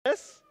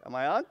Am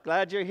I on?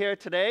 Glad you're here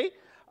today.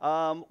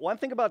 One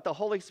thing about the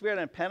Holy Spirit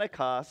and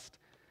Pentecost,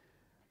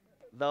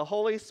 the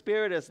Holy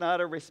Spirit is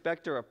not a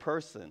respecter of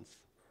persons.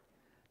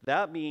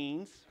 That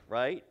means,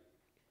 right,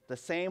 the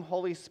same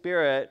Holy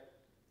Spirit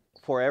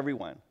for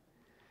everyone.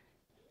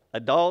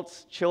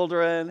 Adults,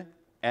 children,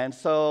 and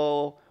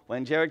so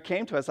when Jared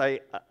came to us,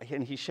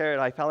 and he shared,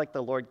 I felt like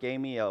the Lord gave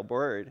me a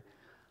word.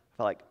 I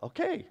felt like,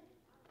 okay,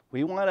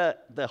 we want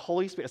the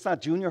Holy Spirit. It's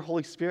not junior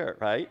Holy Spirit,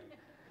 right?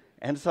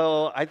 And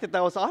so I think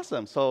that was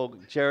awesome. So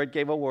Jared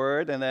gave a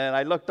word, and then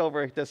I looked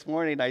over this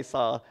morning. I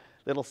saw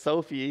little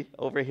Sophie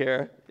over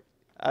here.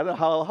 I don't know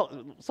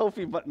how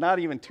Sophie, but not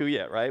even 2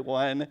 yet, right?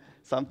 1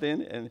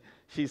 something, and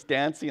she's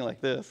dancing like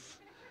this.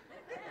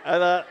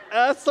 And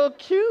that's so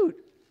cute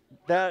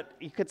that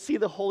you could see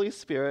the Holy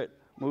Spirit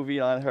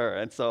moving on her.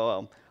 And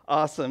so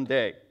awesome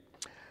day.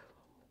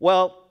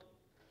 Well,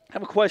 I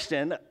have a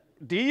question.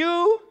 Do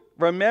you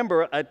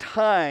remember a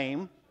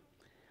time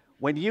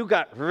when you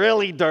got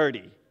really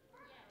dirty?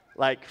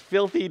 Like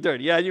filthy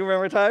dirty. Yeah, you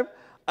remember a time?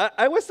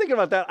 I was thinking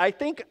about that. I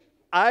think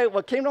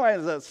what came to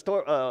mind is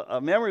a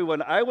memory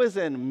when I was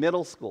in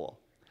middle school.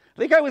 I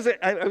think I was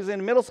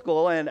in middle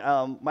school, and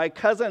my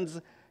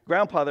cousin's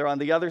grandfather on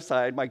the other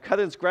side, my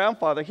cousin's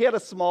grandfather, he had a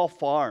small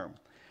farm.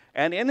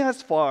 And in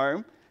his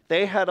farm,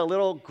 they had a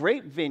little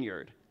grape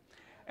vineyard.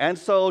 And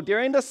so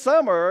during the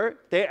summer,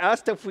 they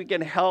asked if we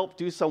can help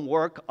do some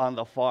work on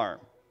the farm.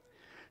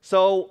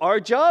 So our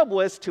job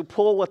was to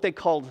pull what they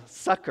called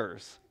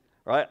suckers,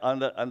 right, on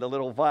the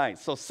little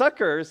vines. So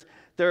suckers,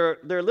 they're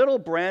little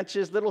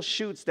branches, little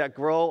shoots that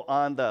grow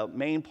on the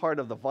main part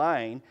of the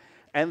vine,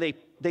 and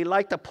they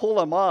like to pull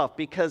them off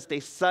because they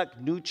suck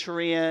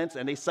nutrients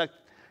and they suck,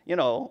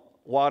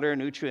 water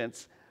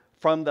nutrients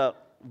from the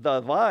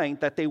vine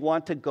that they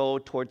want to go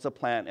towards the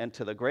plant and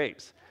to the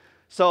grapes.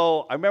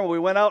 So I remember we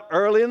went out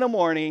early in the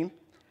morning,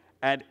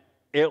 and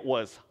it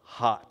was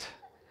hot.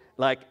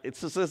 Like,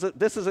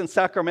 this is in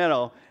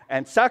Sacramento,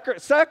 and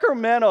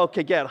Sacramento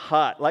could get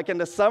hot. Like in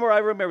the summer, I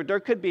remember there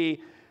could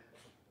be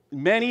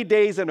many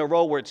days in a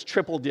row where it's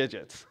triple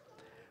digits.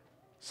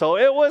 So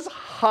it was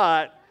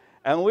hot,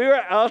 and we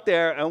were out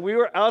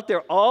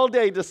there all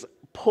day just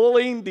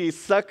pulling these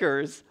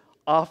suckers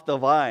off the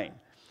vine.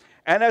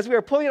 And as we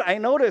were pulling it, I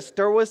noticed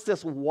there was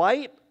this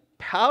white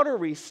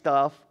powdery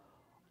stuff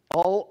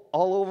all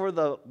over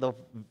the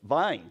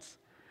vines.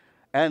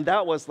 And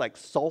that was like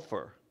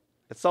sulfur.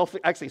 It's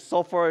actually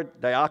sulfur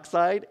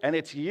dioxide, and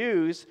it's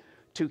used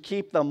to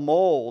keep the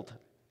mold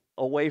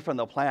away from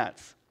the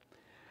plants.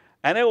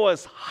 And it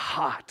was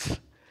hot,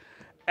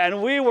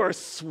 and we were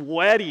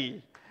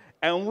sweaty,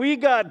 and we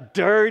got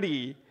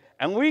dirty,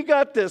 and we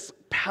got this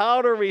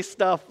powdery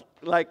stuff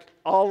like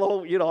all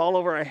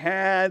over our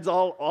hands,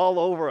 all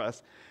over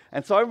us.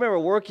 And so I remember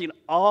working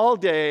all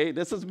day.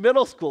 This is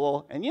middle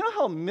school, and you know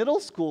how middle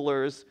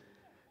schoolers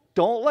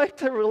don't like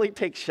to really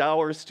take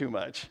showers too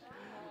much.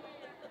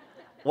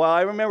 Well,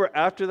 I remember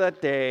after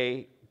that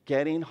day,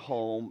 getting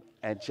home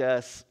and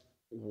just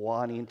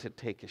wanting to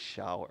take a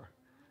shower.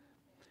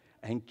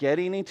 And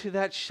getting into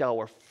that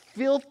shower,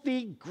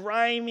 filthy,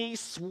 grimy,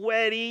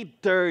 sweaty,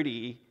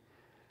 dirty,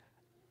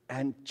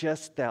 and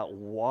just that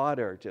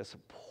water just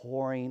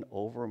pouring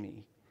over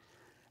me.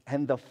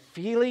 And the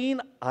feeling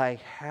I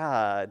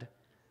had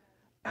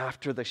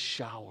after the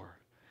shower,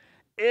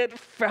 it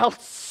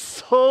felt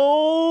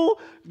so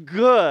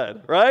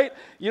good, right?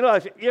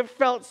 It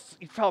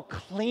felt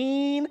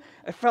clean.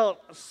 It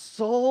felt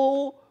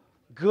so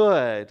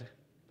good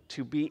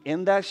to be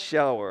in that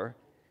shower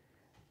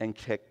and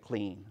get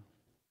clean.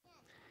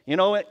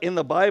 In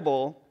the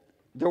Bible,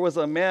 there was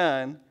a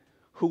man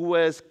who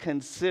was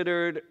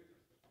considered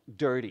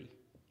dirty,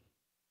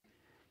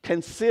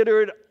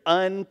 considered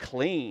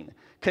unclean,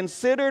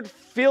 considered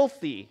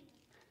filthy,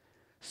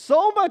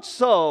 so much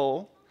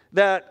so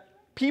that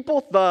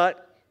people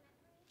thought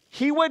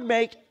he would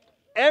make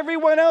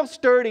everyone else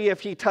dirty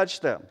if he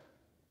touched them.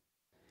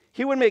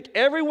 He would make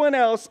everyone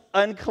else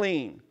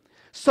unclean.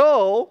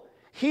 So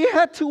he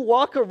had to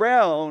walk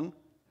around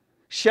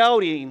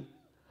shouting,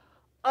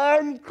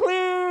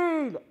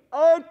 "Unclean!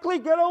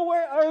 Unclean! Get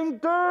away! I'm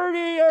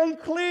dirty!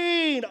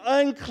 Unclean!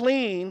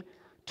 Unclean!"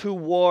 to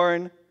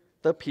warn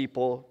the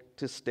people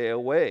to stay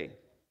away.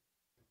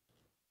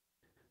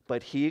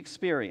 But he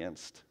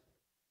experienced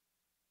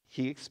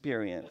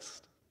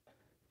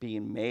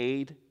being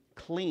made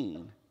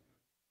clean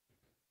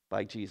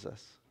by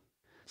Jesus.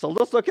 So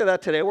let's look at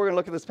that today. We're going to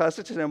look at this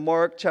passage in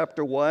Mark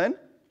chapter 1,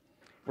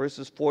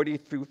 verses 40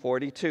 through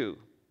 42.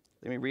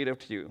 Let me read it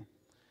to you.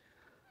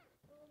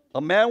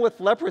 A man with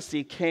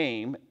leprosy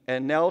came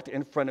and knelt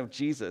in front of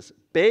Jesus,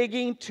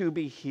 begging to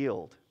be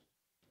healed.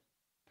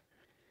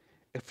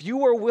 "If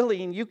you are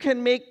willing, you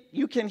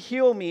can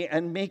heal me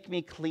and make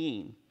me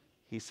clean,"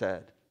 he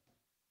said.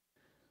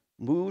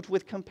 Moved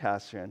with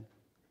compassion,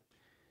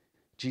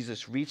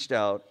 Jesus reached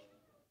out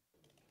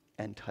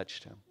and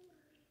touched him.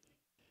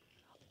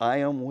 "I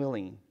am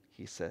willing,"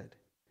 he said.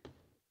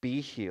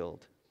 "Be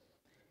healed."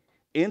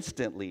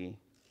 Instantly,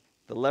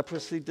 the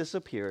leprosy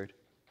disappeared,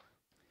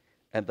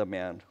 and the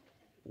man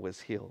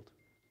was healed.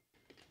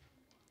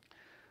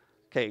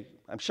 Okay,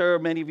 I'm sure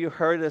many of you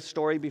heard this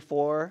story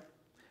before,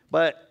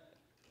 but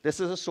this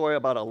is a story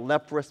about a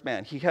leprous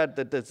man. He had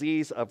the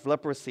disease of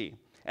leprosy.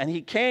 And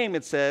he came,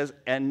 it says,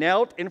 and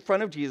knelt in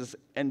front of Jesus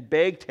and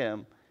begged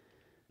him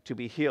to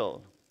be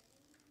healed.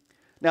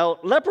 Now,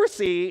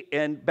 leprosy,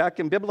 back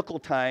in biblical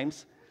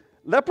times,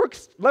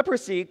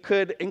 leprosy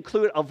could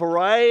include a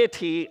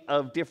variety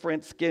of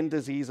different skin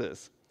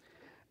diseases.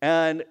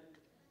 And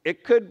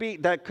that could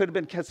have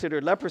been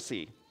considered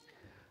leprosy.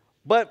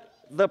 But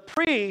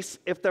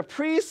if the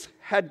priest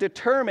had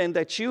determined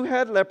that you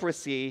had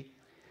leprosy,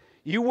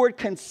 you were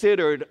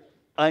considered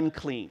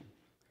unclean.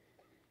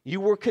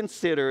 You were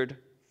considered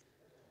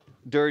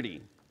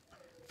dirty.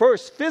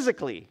 First,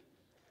 physically.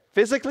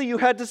 Physically, you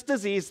had this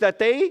disease that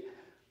they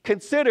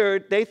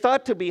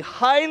thought to be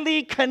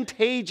highly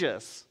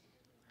contagious.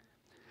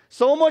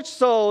 So much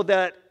so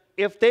that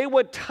if they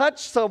would touch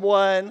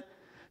someone,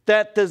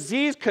 that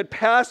disease could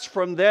pass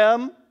from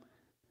them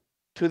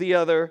to the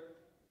other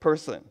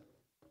person.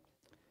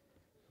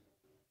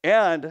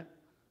 And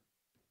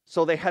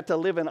so they had to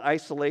live in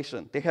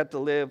isolation. They had to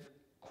live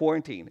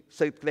quarantined.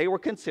 So they were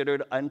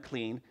considered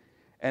unclean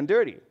and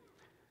dirty.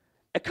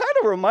 It kind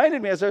of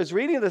reminded me, as I was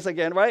reading this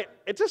again, right?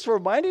 It just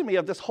reminded me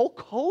of this whole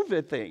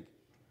COVID thing,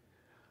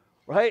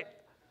 right?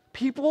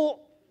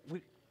 People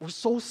were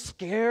so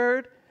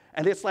scared.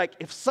 And it's like,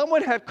 if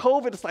someone had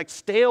COVID, it's like,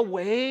 stay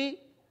away.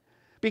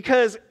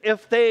 Because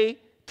if they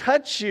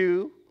touch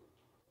you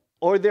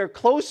or they're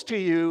close to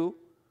you,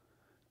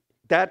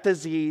 that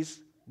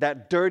disease,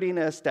 that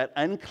dirtiness, that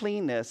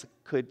uncleanness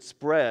could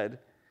spread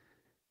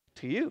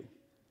to you.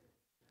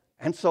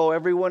 And so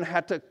everyone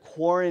had to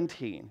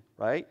quarantine,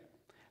 right?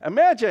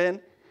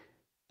 Imagine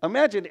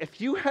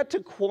if you had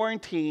to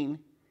quarantine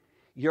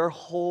your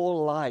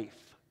whole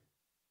life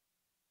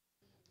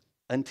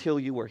until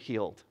you were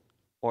healed.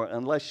 Or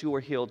unless you were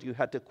healed, you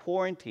had to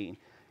quarantine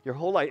your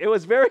whole life. It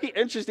was very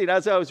interesting.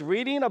 As I was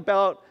reading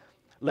about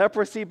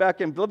leprosy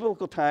back in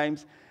biblical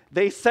times,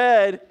 they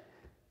said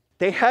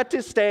they had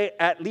to stay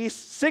at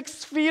least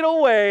 6 feet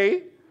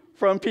away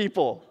from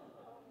people,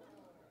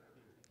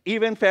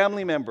 even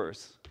family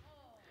members.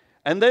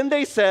 And then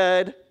they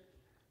said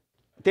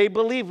they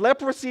believed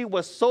leprosy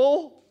was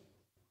so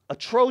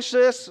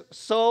atrocious,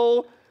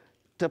 so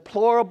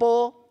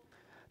deplorable,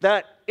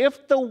 that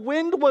if the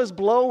wind was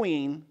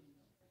blowing,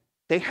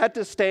 they had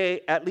to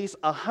stay at least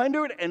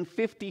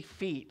 150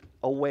 feet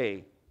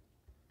away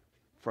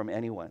from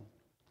anyone.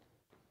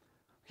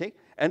 Okay?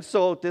 And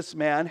so this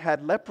man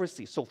had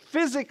leprosy. So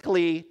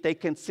physically, they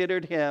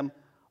considered him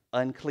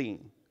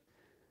unclean.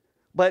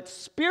 But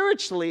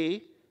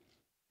spiritually,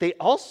 they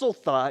also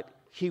thought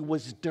he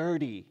was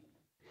dirty.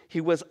 He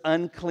was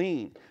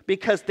unclean.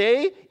 Because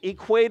they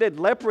equated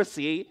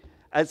leprosy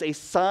as a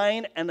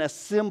sign and a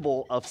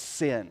symbol of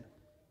sin.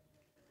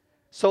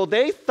 So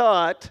they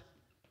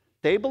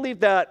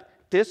believed that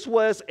this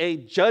was a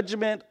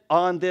judgment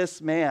on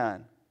this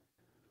man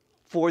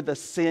for the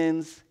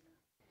sins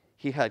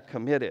he had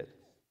committed.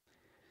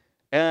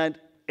 And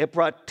it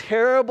brought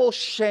terrible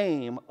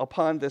shame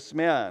upon this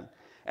man.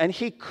 And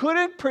he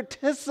couldn't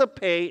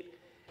participate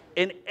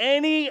in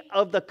any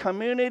of the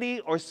community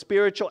or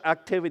spiritual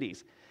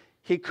activities.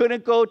 He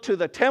couldn't go to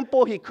the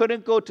temple. He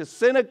couldn't go to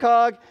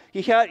synagogue.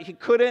 He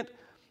couldn't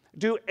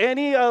do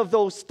any of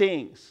those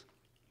things.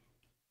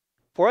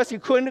 For us, he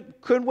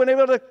couldn't be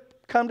able to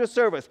come to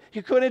service.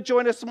 He couldn't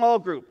join a small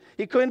group.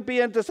 He couldn't be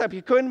a disciple.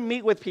 He couldn't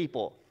meet with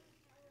people.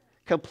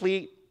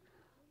 Complete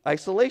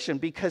isolation,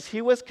 because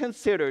he was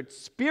considered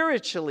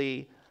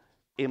spiritually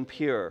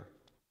impure,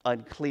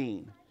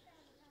 unclean,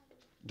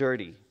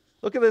 dirty.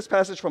 Look at this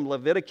passage from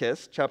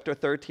Leviticus chapter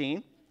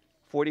 13,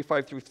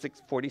 45 through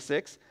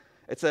 46.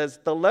 It says,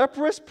 "The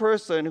leprous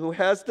person who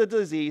has the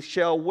disease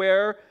shall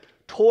wear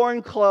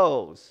torn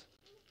clothes,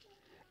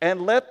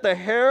 and let the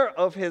hair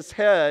of his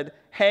head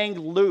hang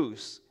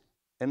loose."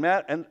 And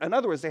in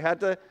other words, they had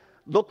to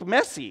look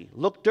messy,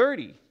 look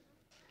dirty.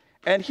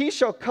 "And he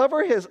shall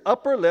cover his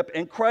upper lip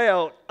and cry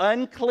out,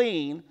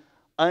 'Unclean,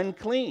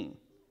 unclean.'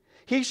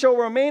 He shall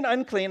remain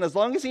unclean as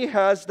long as he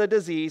has the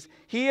disease.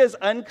 He is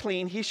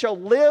unclean. He shall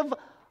live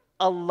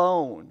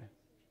alone.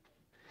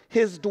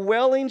 His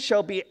dwelling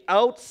shall be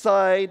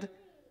outside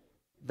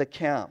the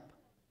camp."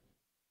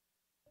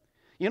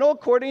 You know,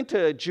 according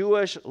to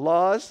Jewish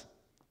laws,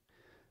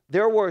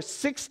 there were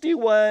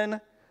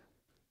 61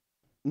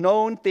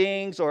 known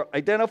things or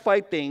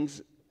identified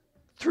things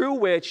through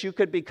which you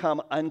could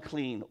become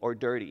unclean or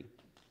dirty.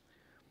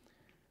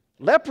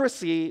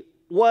 Leprosy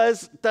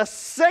was the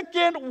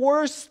second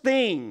worst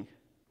thing,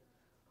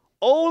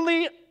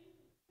 only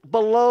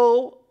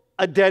below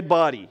a dead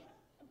body.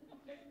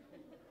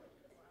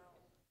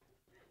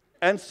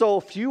 And so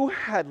if you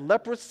had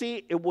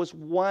leprosy, it was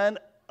one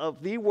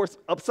of the worst.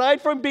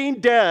 Aside from being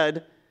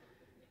dead,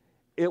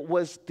 it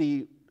was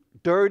the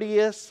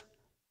dirtiest,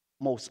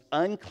 most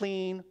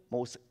unclean,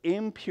 most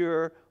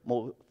impure,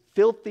 most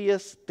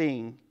filthiest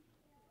thing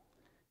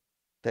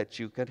that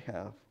you could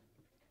have.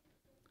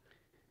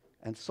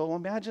 And so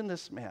imagine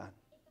this man.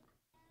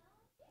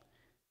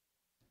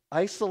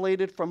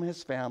 isolated from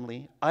his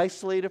family,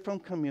 isolated from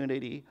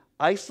community,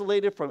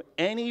 isolated from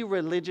any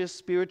religious,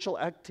 spiritual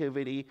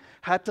activity,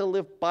 had to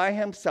live by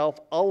himself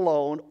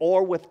alone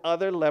or with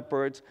other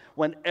lepers.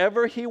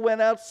 Whenever he went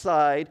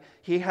outside,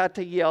 he had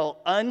to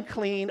yell,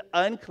 "Unclean,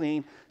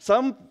 unclean."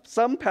 Some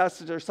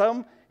passages, or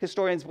some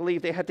historians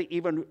believe they had to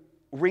even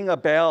ring a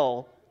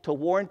bell to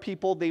warn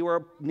people they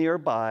were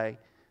nearby,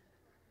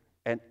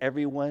 and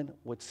everyone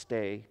would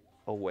stay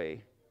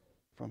away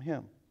from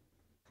him.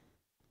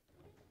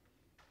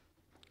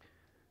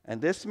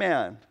 And this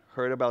man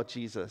heard about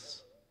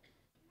Jesus.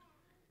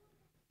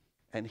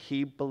 And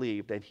he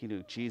believed and he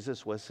knew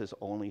Jesus was his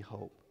only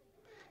hope.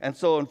 And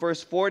so in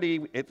verse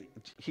 40,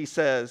 he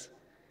says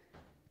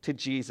to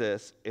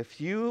Jesus,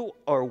 "If you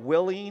are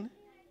willing,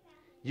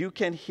 you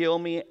can heal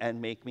me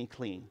and make me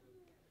clean."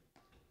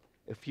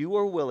 If you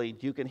are willing,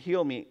 you can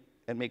heal me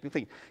and make me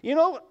clean. You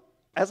know,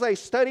 as I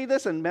studied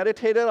this and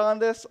meditated on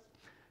this,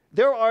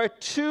 there are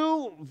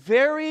two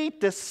very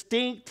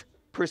distinct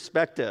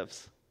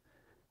perspectives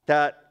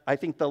that I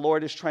think the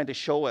Lord is trying to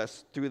show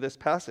us through this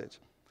passage.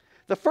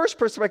 The first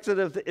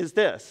perspective is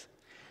this.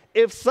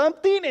 If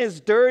something is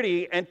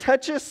dirty and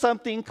touches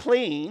something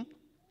clean,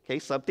 okay,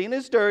 something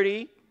is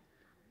dirty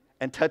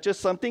and touches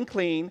something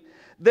clean,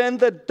 then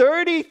the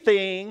dirty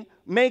thing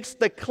makes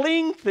the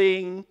clean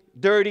thing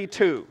dirty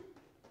too,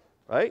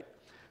 right?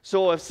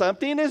 So if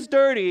something is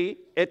dirty,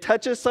 it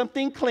touches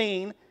something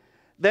clean,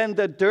 then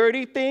the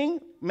dirty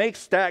thing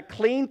makes that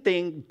clean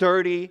thing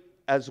dirty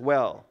as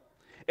well.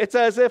 It's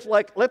as if,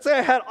 like, let's say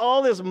I had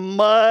all this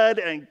mud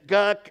and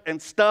gunk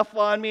and stuff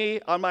on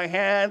me, on my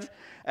hands,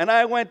 and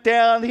I went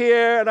down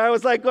here and I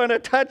was like going to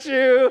touch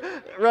you,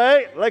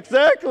 right?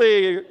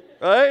 Exactly,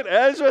 right?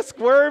 Ezra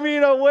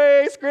squirming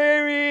away,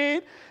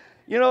 screaming.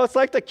 You know, it's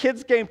like the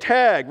kids' game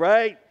tag,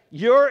 right?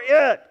 You're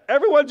it.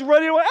 Everyone's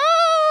running away.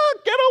 Ah,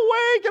 get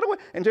away, get away.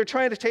 And they're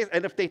trying to chase,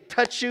 and if they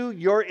touch you,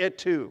 you're it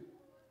too.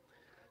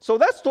 So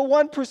that's the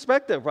one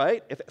perspective,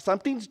 right? If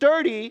something's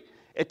dirty,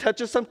 it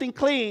touches something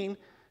clean,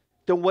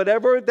 then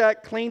whatever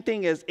that clean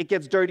thing is, it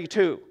gets dirty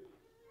too.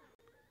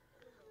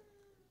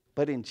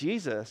 But in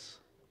Jesus,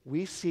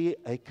 we see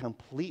a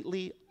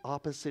completely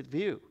opposite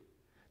view.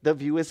 The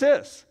view is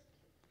this.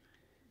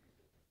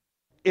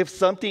 If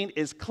something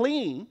is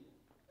clean,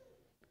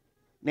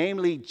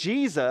 namely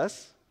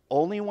Jesus,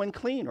 only one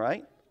clean,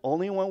 right?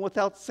 Only one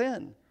without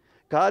sin,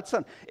 God's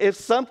Son. If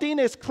something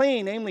is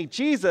clean, namely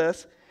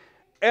Jesus,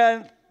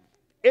 and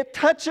it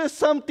touches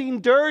something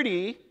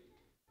dirty,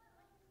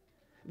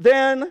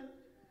 then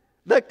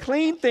the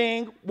clean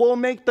thing will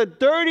make the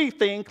dirty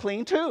thing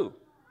clean too.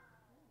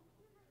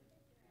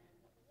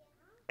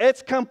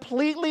 It's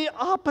completely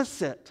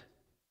opposite.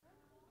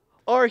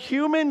 Our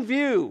human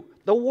view,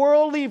 the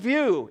worldly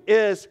view,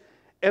 is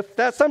if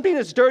that something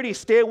is dirty,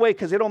 stay away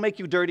because it'll make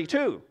you dirty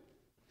too.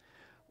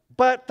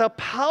 But the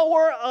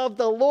power of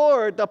the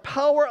Lord, the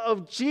power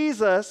of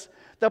Jesus,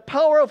 the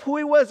power of who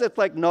he was, it's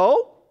like,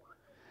 no,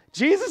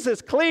 Jesus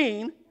is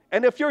clean,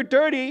 and if you're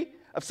dirty,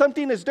 if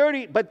something is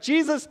dirty, but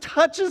Jesus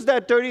touches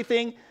that dirty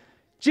thing,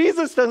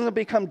 Jesus doesn't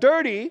become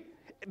dirty,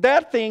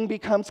 that thing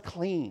becomes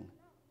clean.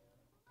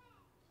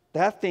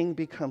 That thing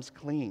becomes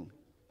clean.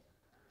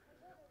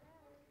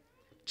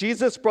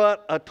 Jesus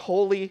brought a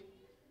totally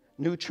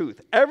new truth.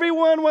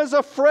 Everyone was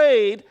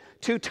afraid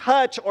to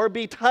touch or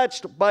be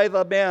touched by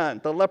the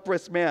man, the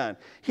leprous man.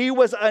 He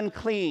was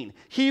unclean.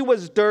 He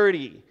was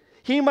dirty.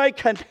 He might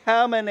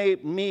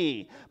contaminate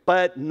me,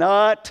 but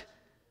not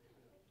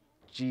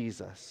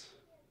Jesus.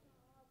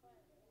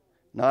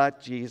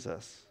 Not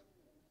Jesus.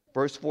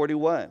 Verse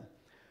 41.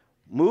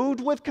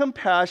 Moved with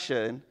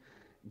compassion,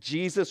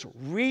 Jesus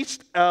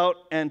reached out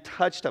and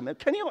touched him.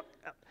 Can you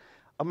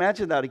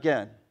imagine that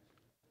again?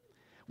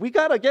 We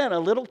got, again, a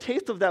little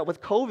taste of that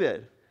with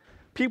COVID.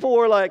 People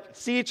were like,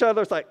 see each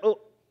other, it's like, oh,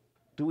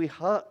 do we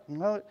hug?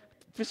 No,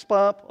 fist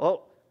bump,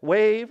 oh,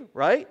 wave,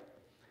 right?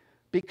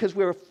 Because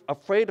we were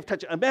afraid of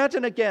touching.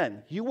 Imagine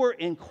again, you were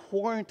in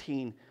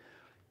quarantine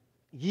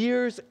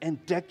years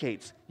and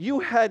decades. You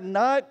had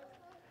not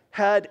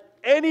had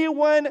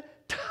anyone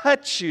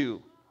touch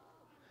you,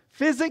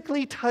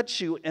 physically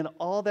touch you in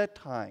all that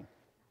time.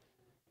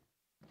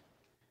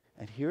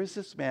 And here's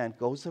this man,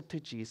 goes up to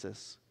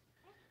Jesus.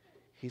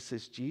 He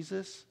says,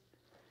 Jesus,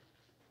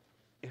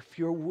 if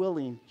you're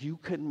willing, you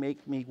could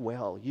make me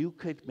well. You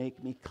could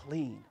make me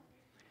clean.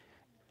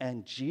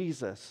 And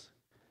Jesus,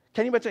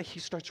 can you imagine? He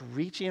starts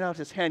reaching out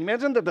his hand.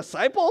 Imagine the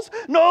disciples.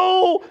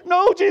 No,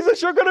 Jesus,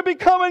 you're going to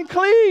become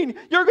unclean.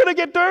 You're going to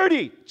get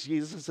dirty.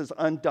 Jesus is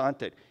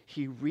undaunted.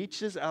 He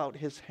reaches out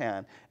his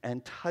hand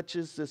and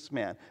touches this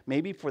man.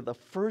 Maybe for the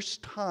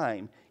first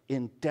time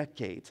in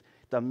decades,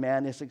 the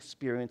man is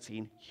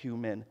experiencing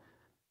human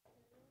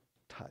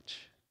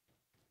touch.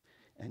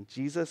 And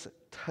Jesus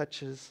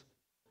touches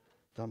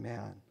the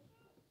man.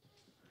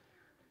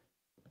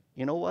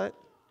 You know what?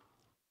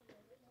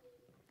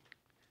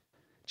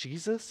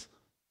 Jesus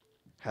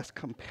has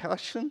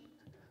compassion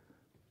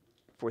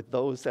for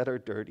those that are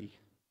dirty.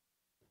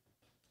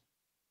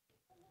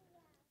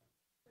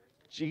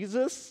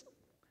 Jesus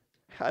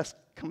has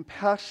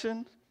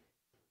compassion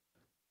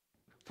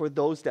for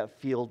those that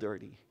feel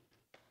dirty.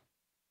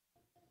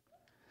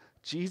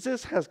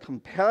 Jesus has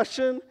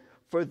compassion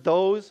for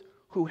those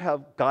who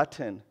have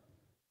gotten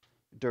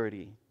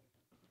dirty,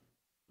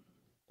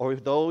 or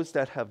those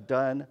that have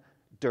done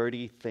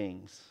dirty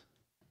things.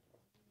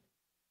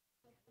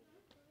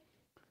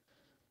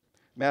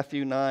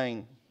 Matthew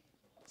 9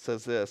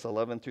 says this,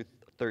 11 through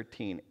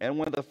 13. And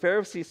when the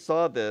Pharisees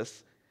saw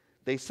this,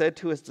 they said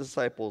to his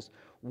disciples,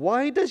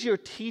 "Why does your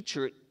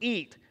teacher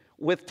eat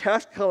with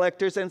tax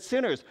collectors and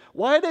sinners?"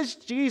 Why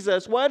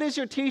does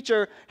your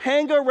teacher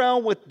hang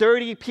around with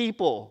dirty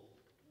people?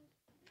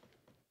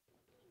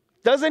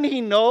 Doesn't he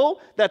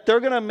know that they're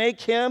going to make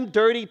him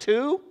dirty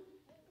too?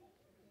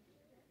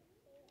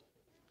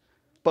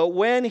 But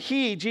when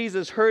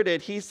Jesus, heard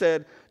it, he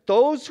said,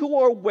 "Those who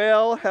are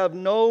well have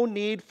no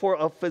need for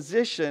a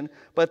physician,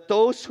 but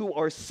those who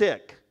are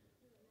sick.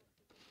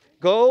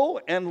 Go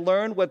and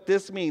learn what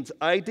this means.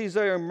 I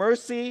desire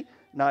mercy,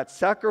 not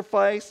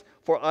sacrifice,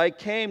 for I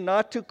came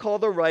not to call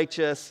the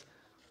righteous,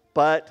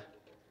 but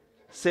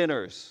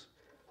sinners."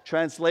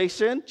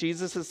 Translation,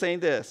 Jesus is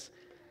saying this.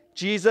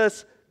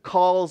 Jesus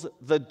calls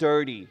the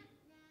dirty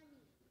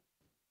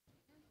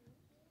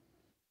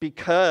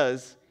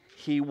because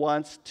he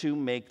wants to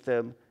make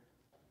them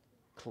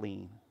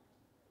clean.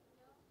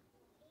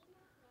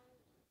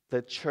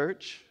 The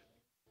church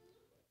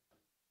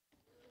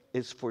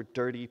is for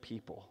dirty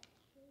people.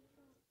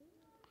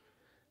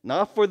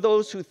 Not for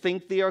those who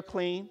think they are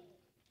clean,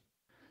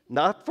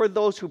 not for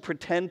those who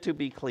pretend to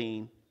be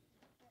clean.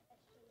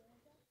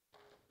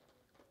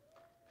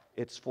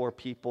 It's for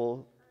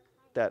people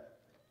that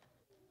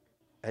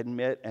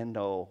admit and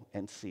know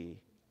and see,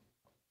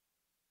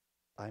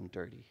 I'm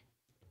dirty.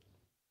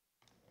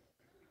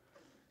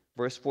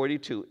 Verse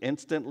 42,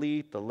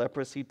 instantly the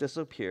leprosy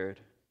disappeared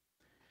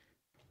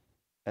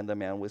and the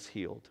man was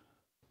healed.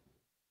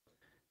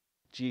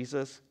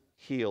 Jesus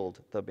healed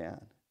the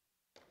man.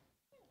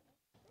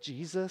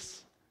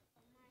 Jesus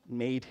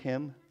made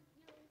him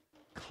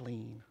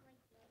clean.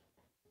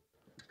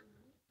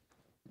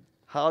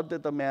 How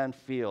did the man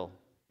feel?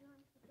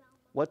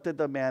 What did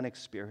the man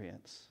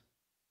experience?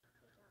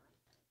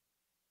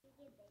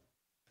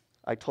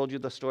 I told you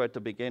the story at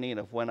the beginning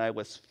of when I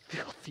was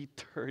filthy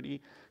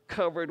dirty,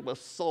 covered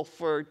with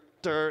sulfur,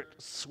 dirt,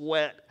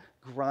 sweat,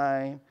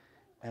 grime.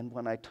 And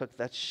when I took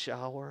that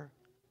shower,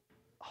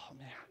 oh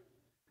man,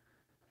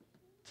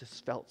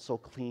 just felt so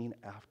clean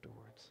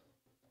afterwards.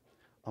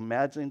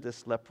 Imagine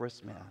this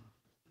leprous man.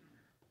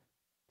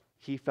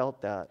 He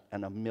felt that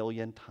and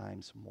 1,000,000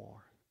 times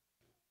more.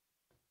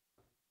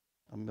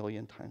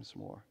 1,000,000 times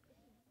more.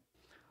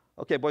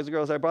 Okay, boys and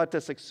girls, I brought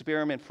this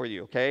experiment for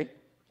you, okay?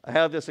 I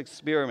have this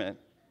experiment.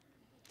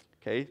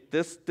 Okay,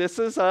 this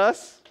is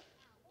us.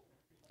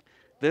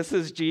 This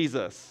is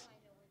Jesus.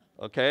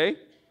 Okay?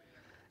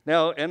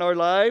 Now, in our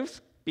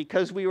lives,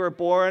 because we were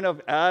born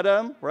of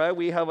Adam, right,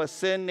 we have a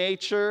sin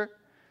nature.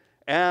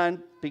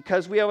 And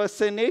because we have a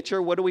sin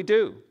nature, what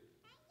do?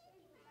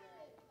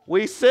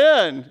 We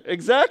sin.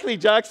 Exactly,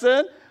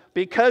 Jackson.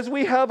 Because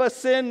we have a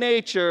sin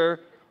nature,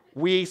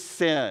 we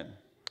sin.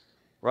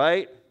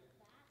 Right?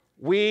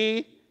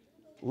 We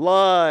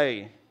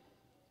lie.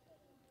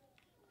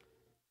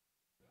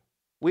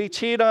 We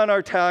cheat on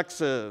our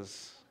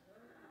taxes.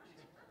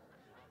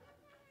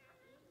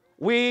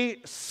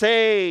 We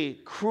say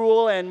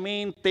cruel and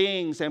mean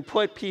things and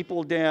put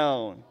people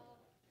down.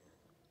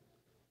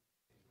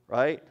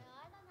 Right?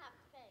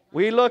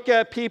 We look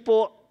at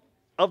people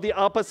of the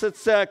opposite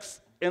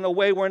sex in a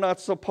way we're not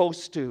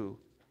supposed to.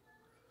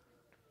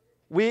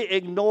 We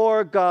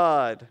ignore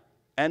God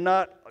and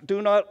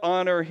do not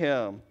honor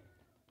him.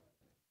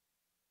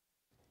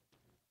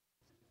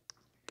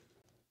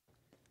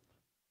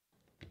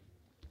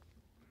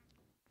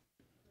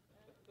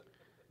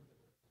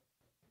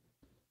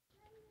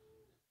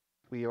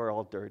 We are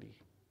all dirty.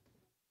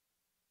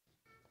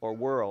 Or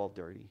we're all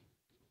dirty.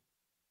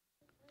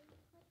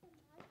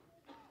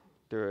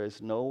 There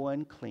is no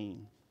one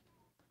clean.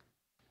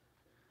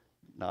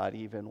 Not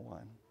even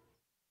one.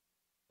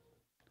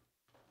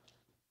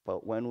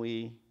 But when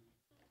we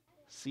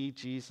see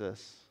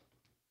Jesus,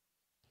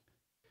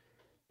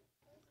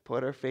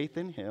 put our faith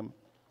in him,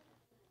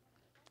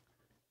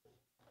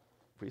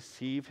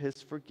 receive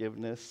his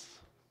forgiveness,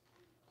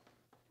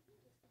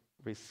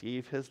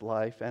 receive his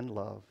life and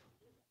love,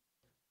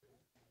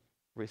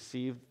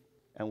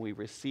 we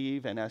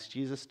receive and ask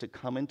Jesus to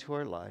come into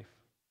our life,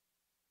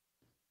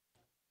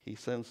 he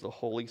sends the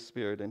Holy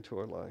Spirit into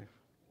our life.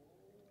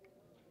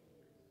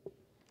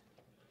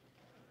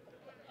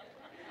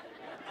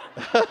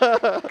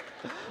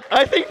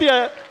 I think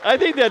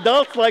the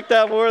adults like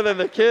that more than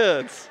the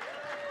kids.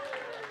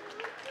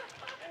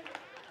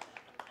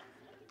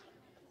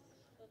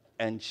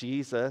 And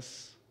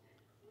Jesus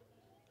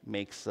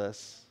makes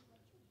us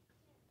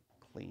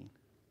clean.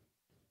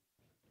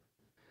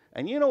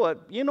 And you know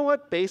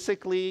what?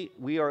 Basically,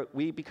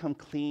 we become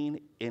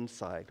clean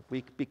inside.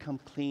 We become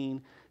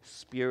clean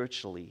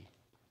spiritually.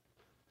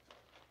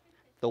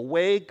 The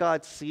way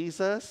God sees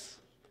us,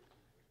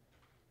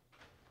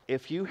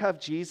 if you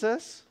have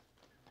Jesus,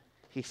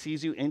 He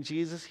sees you in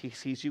Jesus. He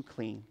sees you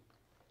clean.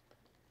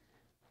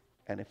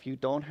 And if you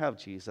don't have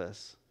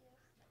Jesus,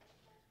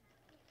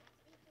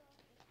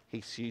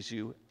 he sees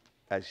you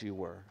as you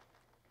were.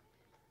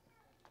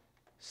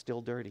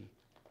 Still dirty.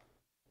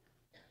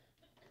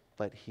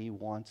 But he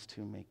wants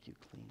to make you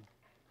clean.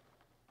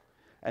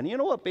 And you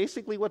know what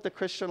basically what the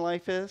Christian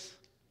life is?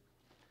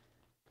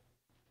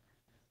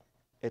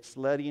 It's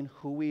letting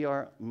who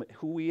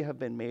we have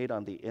been made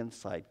on the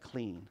inside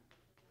clean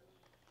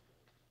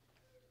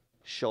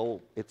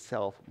show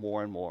itself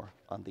more and more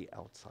on the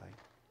outside.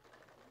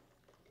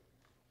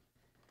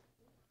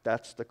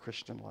 That's the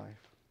Christian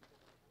life.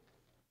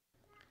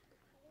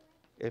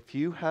 If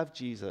you have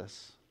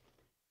Jesus,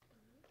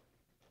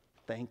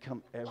 thank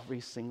him every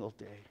single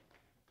day.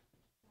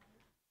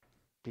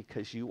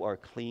 Because you are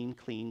clean,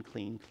 clean,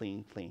 clean,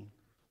 clean, clean.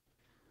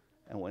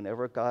 And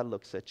whenever God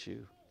looks at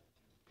you,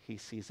 he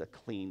sees a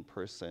clean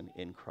person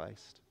in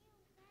Christ.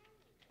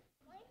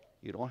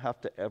 You don't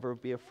have to ever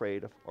be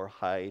afraid of, or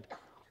hide,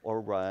 or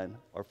run,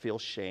 or feel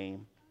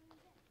shame.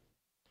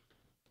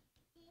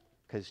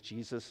 Because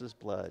Jesus'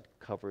 blood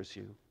covers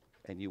you,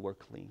 and you are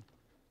clean.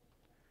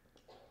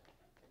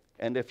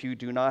 And if you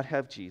do not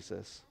have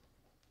Jesus,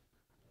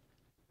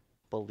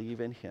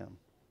 believe in him.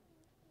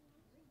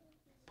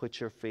 Put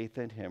your faith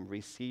in him.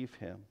 Receive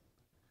him.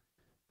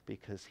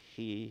 Because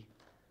he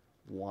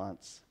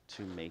wants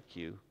to make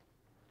you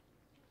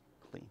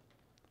clean.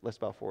 Let's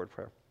bow forward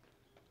prayer.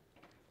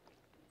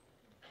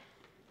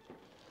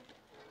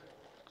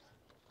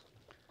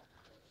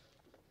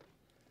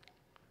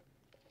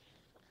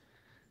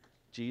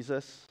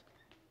 Jesus,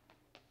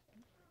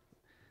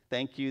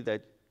 thank you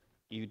that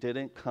you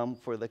didn't come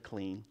for the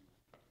clean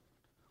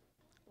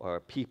or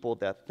people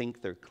that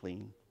think they're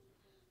clean.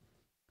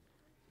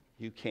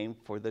 You came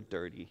for the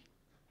dirty,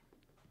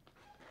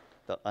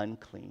 the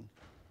unclean,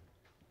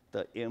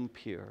 the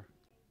impure,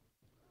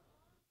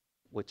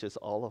 which is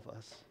all of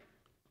us.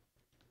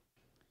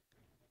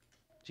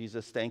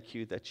 Jesus, thank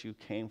you that you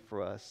came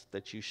for us,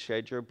 that you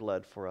shed your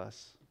blood for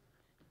us.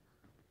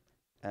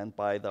 And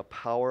by the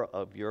power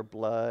of your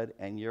blood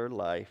and your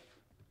life,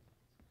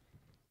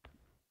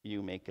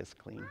 you make us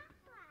clean.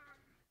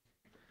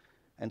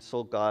 And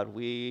so, God,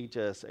 we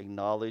just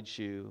acknowledge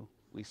you.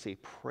 We say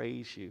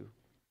praise you.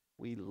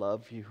 We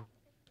love you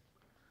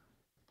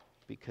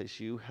because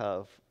you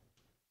have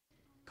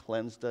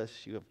cleansed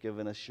us. You have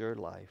given us your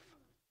life.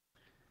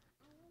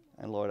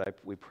 And Lord,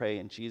 we pray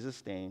in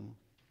Jesus' name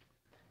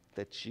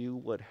that you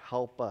would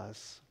help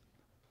us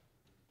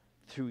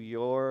through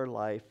your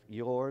life,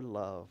 your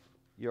love,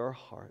 your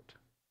heart.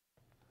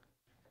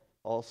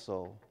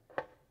 Also,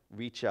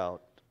 reach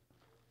out,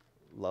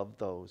 love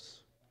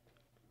those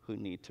who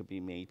need to be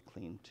made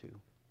clean too.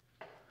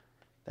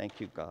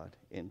 Thank you, God.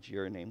 In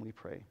your name we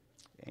pray.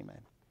 Amen.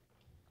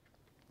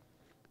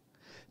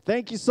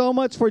 Thank you so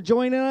much for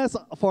joining us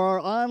for our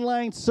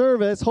online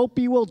service. Hope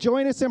you will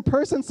join us in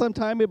person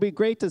sometime. It'll be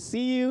great to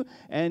see you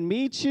and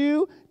meet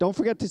you. Don't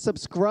forget to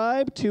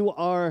subscribe to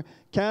our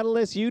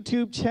Catalyst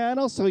YouTube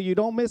channel so you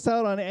don't miss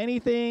out on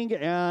anything.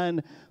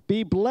 And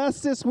be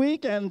blessed this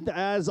week. And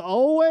as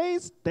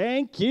always,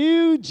 thank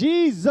you,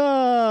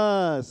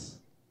 Jesus.